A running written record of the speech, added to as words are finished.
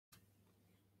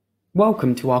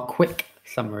Welcome to our quick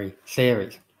summary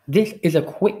series. This is a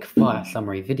quick fire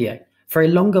summary video. For a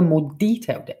longer, more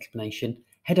detailed explanation,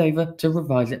 head over to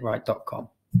reviseitright.com.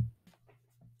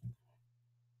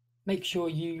 Make sure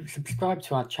you subscribe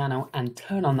to our channel and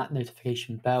turn on that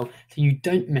notification bell so you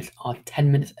don't miss our 10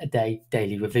 minutes a day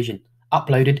daily revision,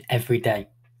 uploaded every day.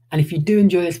 And if you do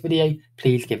enjoy this video,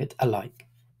 please give it a like.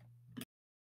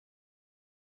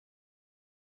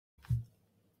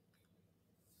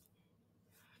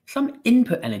 Some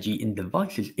input energy in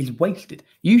devices is wasted,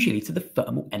 usually to the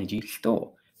thermal energy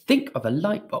store. Think of a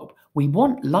light bulb. We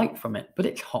want light from it, but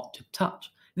it's hot to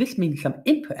touch. This means some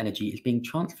input energy is being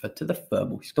transferred to the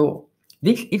thermal store.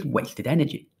 This is wasted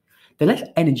energy. The less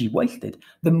energy wasted,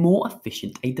 the more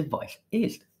efficient a device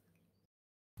is.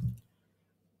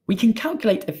 We can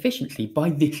calculate efficiency by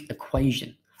this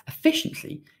equation.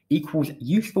 Efficiency equals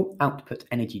useful output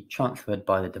energy transferred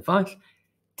by the device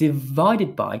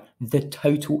divided by the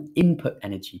total input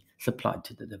energy supplied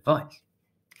to the device.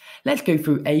 Let's go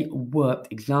through a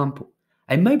worked example.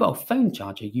 A mobile phone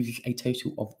charger uses a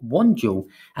total of 1 joule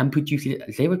and produces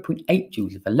 0.8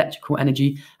 joules of electrical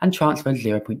energy and transfers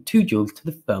 0.2 joules to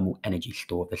the thermal energy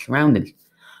store of the surroundings.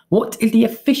 What is the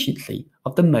efficiency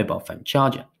of the mobile phone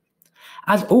charger?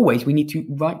 As always, we need to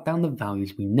write down the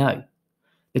values we know.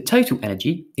 The total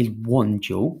energy is 1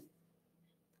 joule.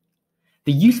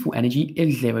 The useful energy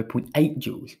is 0.8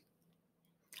 joules,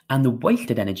 and the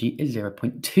wasted energy is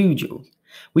 0.2 joules.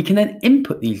 We can then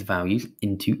input these values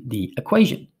into the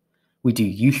equation. We do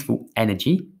useful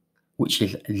energy, which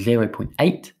is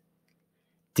 0.8,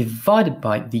 divided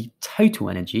by the total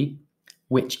energy,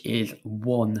 which is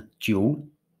 1 joule,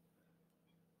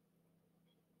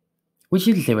 which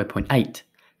is 0.8.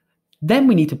 Then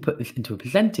we need to put this into a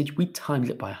percentage. We times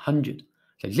it by 100.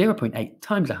 So 0.8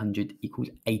 times 100 equals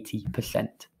 80%.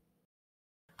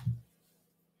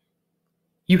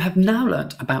 You have now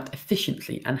learnt about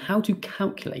efficiency and how to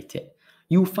calculate it.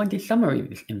 You will find a summary of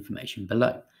this information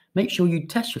below. Make sure you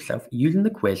test yourself using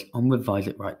the quiz on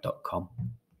reviseitright.com.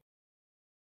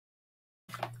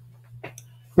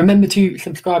 Remember to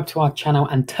subscribe to our channel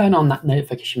and turn on that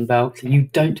notification bell so you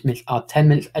don't miss our 10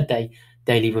 minutes a day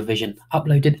daily revision,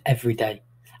 uploaded every day.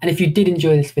 And if you did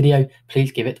enjoy this video,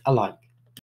 please give it a like.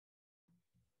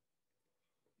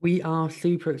 We are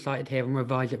super excited here on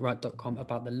reviseitright.com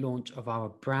about the launch of our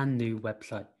brand new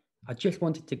website. I just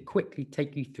wanted to quickly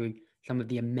take you through some of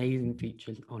the amazing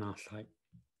features on our site.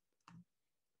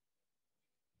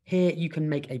 Here you can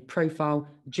make a profile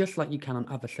just like you can on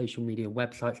other social media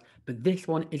websites, but this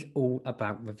one is all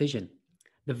about revision,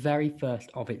 the very first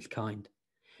of its kind.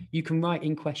 You can write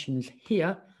in questions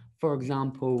here, for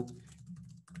example,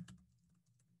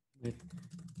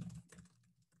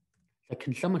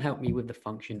 can someone help me with the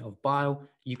function of bile?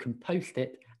 You can post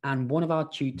it and one of our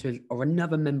tutors or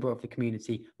another member of the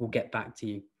community will get back to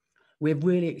you. We're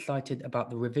really excited about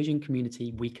the revision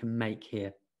community we can make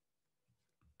here.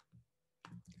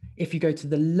 If you go to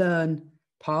the Learn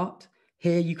part,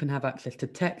 here you can have access to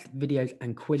text, videos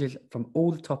and quizzes from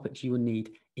all the topics you will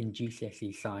need in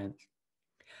GCSE science.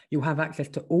 You'll have access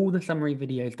to all the summary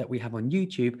videos that we have on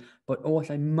YouTube, but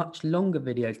also much longer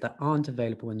videos that aren't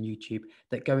available on YouTube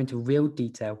that go into real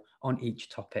detail on each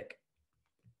topic.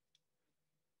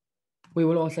 We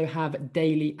will also have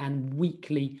daily and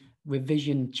weekly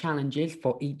revision challenges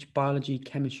for each biology,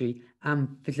 chemistry, and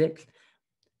physics.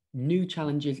 New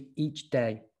challenges each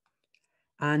day.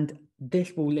 And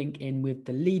this will link in with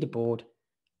the leaderboard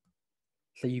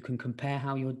so you can compare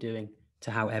how you're doing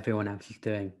to how everyone else is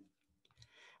doing.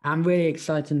 And really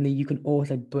excitingly, you can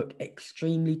also book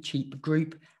extremely cheap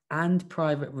group and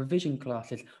private revision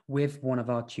classes with one of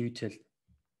our tutors.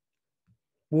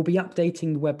 We'll be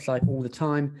updating the website all the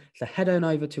time, so head on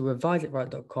over to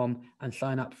reviseitright.com and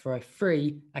sign up for a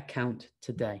free account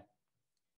today.